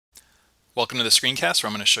Welcome to the screencast where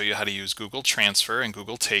I'm going to show you how to use Google Transfer and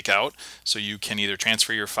Google Takeout so you can either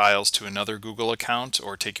transfer your files to another Google account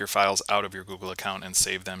or take your files out of your Google account and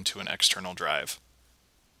save them to an external drive.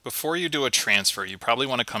 Before you do a transfer, you probably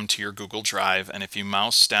want to come to your Google Drive, and if you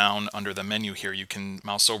mouse down under the menu here, you can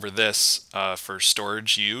mouse over this for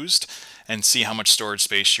storage used and see how much storage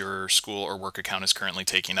space your school or work account is currently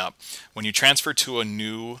taking up. When you transfer to a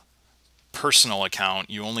new personal account,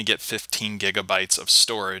 you only get 15 gigabytes of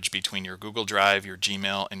storage between your Google Drive, your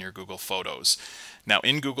Gmail, and your Google Photos. Now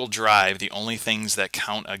in Google Drive, the only things that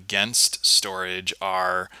count against storage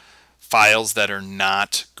are files that are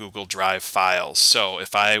not Google Drive files. So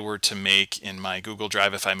if I were to make in my Google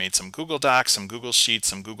Drive, if I made some Google Docs, some Google Sheets,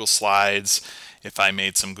 some Google Slides, if I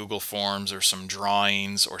made some Google Forms or some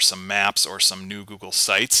drawings or some maps or some new Google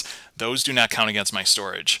Sites, those do not count against my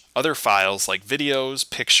storage. Other files like videos,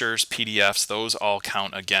 pictures, PDFs, those all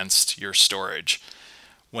count against your storage.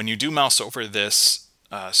 When you do mouse over this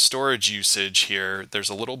storage usage here, there's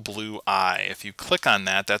a little blue eye. If you click on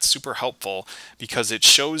that, that's super helpful because it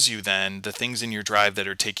shows you then the things in your drive that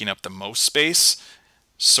are taking up the most space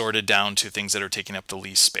sorted down to things that are taking up the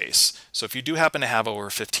least space. So if you do happen to have over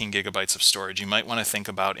 15 gigabytes of storage, you might want to think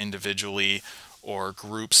about individually or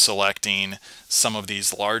group selecting some of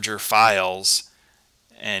these larger files,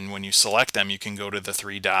 and when you select them, you can go to the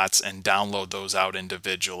three dots and download those out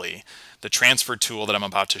individually. The transfer tool that I'm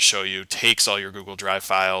about to show you takes all your Google Drive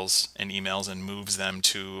files and emails and moves them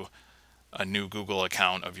to a new Google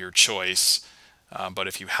account of your choice. But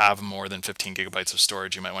if you have more than 15 gigabytes of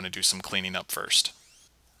storage, you might want to do some cleaning up first.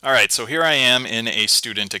 All right, so here I am in a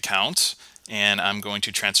student account, and I'm going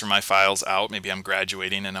to transfer my files out. Maybe I'm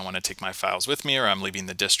graduating and I want to take my files with me, or I'm leaving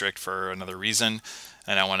the district for another reason,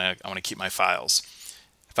 and I want to keep my files.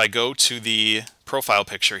 If I go to the profile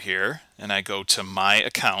picture here and I go to My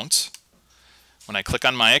Account, when I click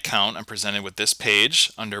on My Account, I'm presented with this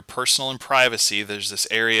page. Under Personal and Privacy, there's this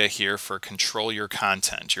area here for Control Your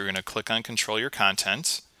Content. You're going to click on Control Your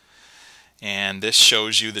Content, and this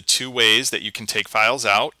shows you the two ways that you can take files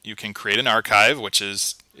out. You can create an archive, which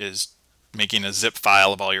is making a zip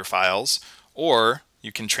file of all your files, or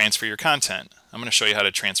you can transfer your content. I'm going to show you how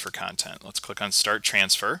to transfer content. Let's click on Start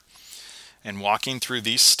Transfer. And walking through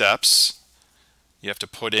these steps, you have to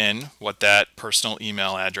put in what that personal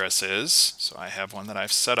email address is. So I have one that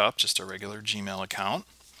I've set up, just a regular Gmail account.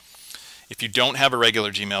 If you don't have a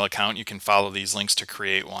regular Gmail account, you can follow these links to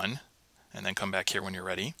create one and then come back here when you're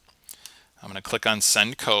ready. I'm going to click on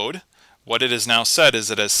Send Code. What it has now said is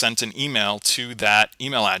it has sent an email to that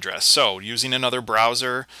email address. So using another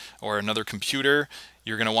browser or another computer,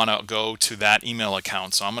 you're going to want to go to that email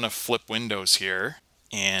account. So I'm going to flip Windows here.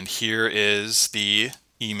 And here is the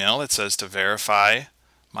email. It says to verify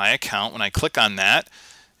my account. When I click on that,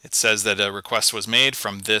 it says that a request was made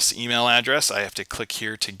from this email address. I have to click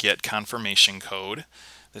here to get confirmation code.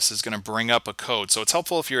 This is going to bring up a code. So it's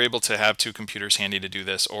helpful if you're able to have two computers handy to do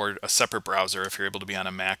this, or a separate browser if you're able to be on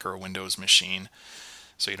a Mac or a Windows machine.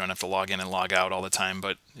 So you don't have to log in and log out all the time,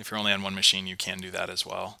 but if you're only on one machine, you can do that as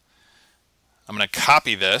well. I'm going to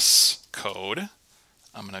copy this code.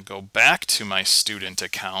 I'm going to go back to my student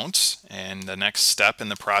account, and the next step in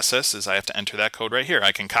the process is I have to enter that code right here.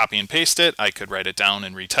 I can copy and paste it. I could write it down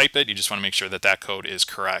and retype it. You just want to make sure that that code is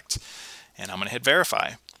correct. And I'm going to hit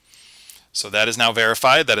verify. So that is now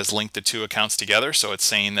verified. That has linked the two accounts together. So it's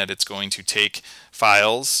saying that it's going to take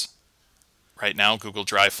files. Right now, Google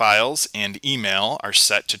Drive files and email are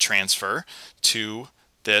set to transfer to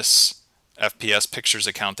this FPS Pictures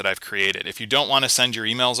account that I've created. If you don't want to send your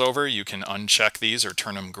emails over, you can uncheck these or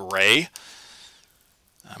turn them gray.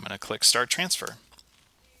 I'm going to click Start Transfer.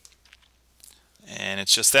 And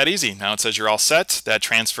it's just that easy. Now it says you're all set. That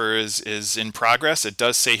transfer is in progress. It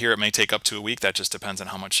does say here it may take up to a week. That just depends on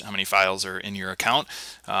how many files are in your account.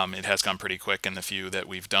 It has gone pretty quick in the few that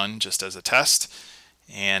we've done just as a test.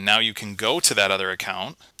 And now you can go to that other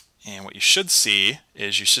account. And what you should see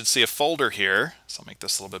is you should see a folder here. So I'll make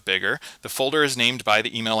this a little bit bigger. The folder is named by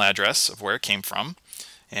the email address of where it came from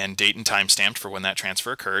and date and time stamped for when that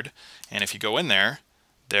transfer occurred. And if you go in there,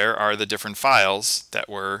 there are the different files that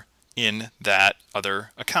were in that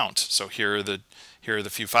other account. So here are the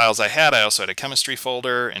few files I had. I also had a chemistry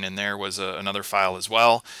folder, and in there was another file as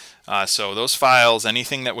well. So those files,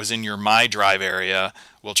 anything that was in your My Drive area,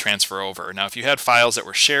 will transfer over. Now if you had files that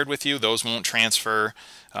were shared with you, those won't transfer.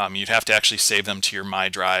 You'd have to actually save them to your My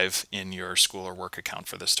Drive in your school or work account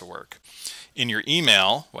for this to work. In your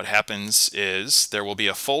email, what happens is there will be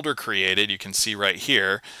a folder created. You can see right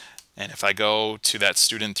here. And if I go to that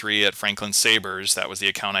student 3 at Franklin Sabers, that was the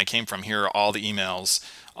account I came from. Here are all the emails,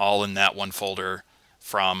 all in that one folder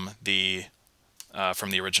from the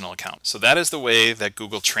from the original account. So that is the way that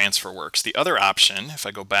Google Transfer works. The other option, if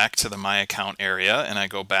I go back to the My Account area and I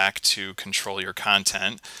go back to Control Your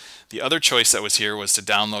Content, the other choice that was here was to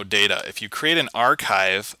download data. If you create an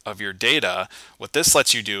archive of your data, what this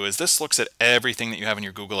lets you do is this looks at everything that you have in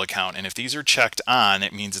your Google account, and if these are checked on,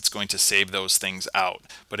 it means it's going to save those things out.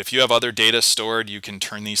 But if you have other data stored, you can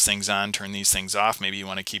turn these things on, turn these things off. Maybe you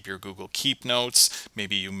want to keep your Google Keep notes.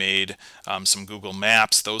 Maybe you made some Google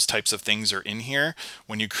Maps. Those types of things are in here.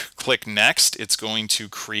 When you click Next, it's going to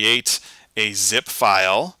create a zip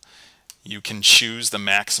file. You can choose the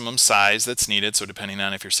maximum size that's needed. So depending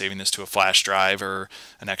on if you're saving this to a flash drive or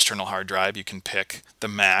an external hard drive, you can pick the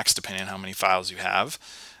max depending on how many files you have.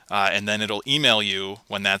 And then it'll email you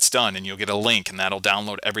when that's done, and you'll get a link, and that'll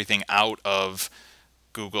download everything out of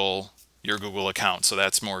your Google account. So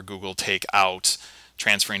that's more Google Takeout.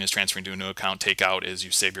 Transferring is transferring to a new account. Takeout is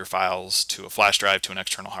you save your files to a flash drive, to an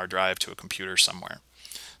external hard drive, to a computer somewhere.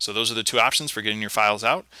 So those are the two options for getting your files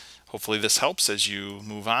out. Hopefully this helps as you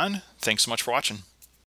move on. Thanks so much for watching.